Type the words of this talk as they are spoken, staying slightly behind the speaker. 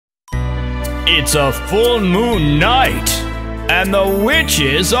It's a full moon night, and the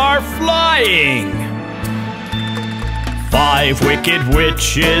witches are flying. 5 wicked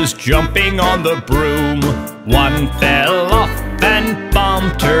witches jumping on the broom. One fell off and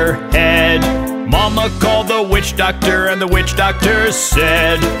bumped her head. Mama called the witch doctor, and the witch doctor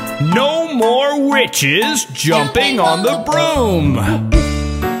said, "No more witches jumping on the broom."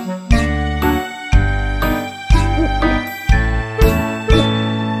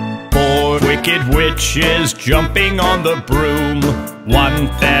 Wicked witches jumping on the broom. One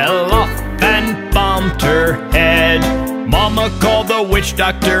fell off and bumped her head. Mama called the witch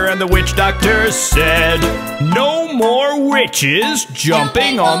doctor, and the witch doctor said, "No more witches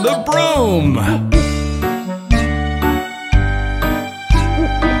jumping on the broom."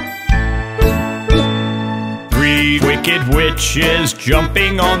 Three wicked witches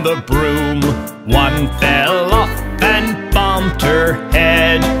jumping on the broom. One fell off and bumped her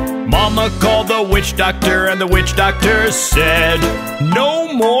head. Mama called the witch doctor, and the witch doctor said,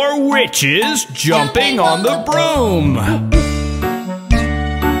 "No more witches jumping on the broom."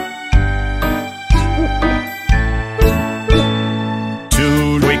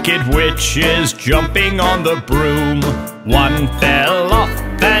 Two wicked witches jumping on the broom. One fell off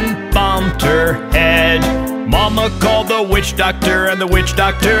and bumped her head. Mama called the witch doctor, and the witch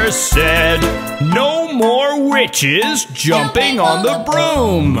doctor said, "No more witches jumping on the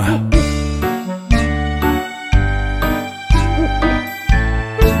broom."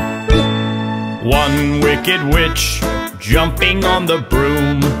 One wicked witch jumping on the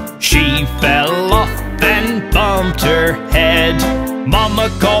broom. She fell off and bumped her head. Mama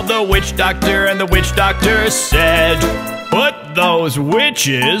called the witch doctor, and the witch doctor said, "Put those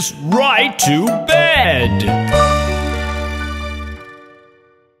witches right to bed."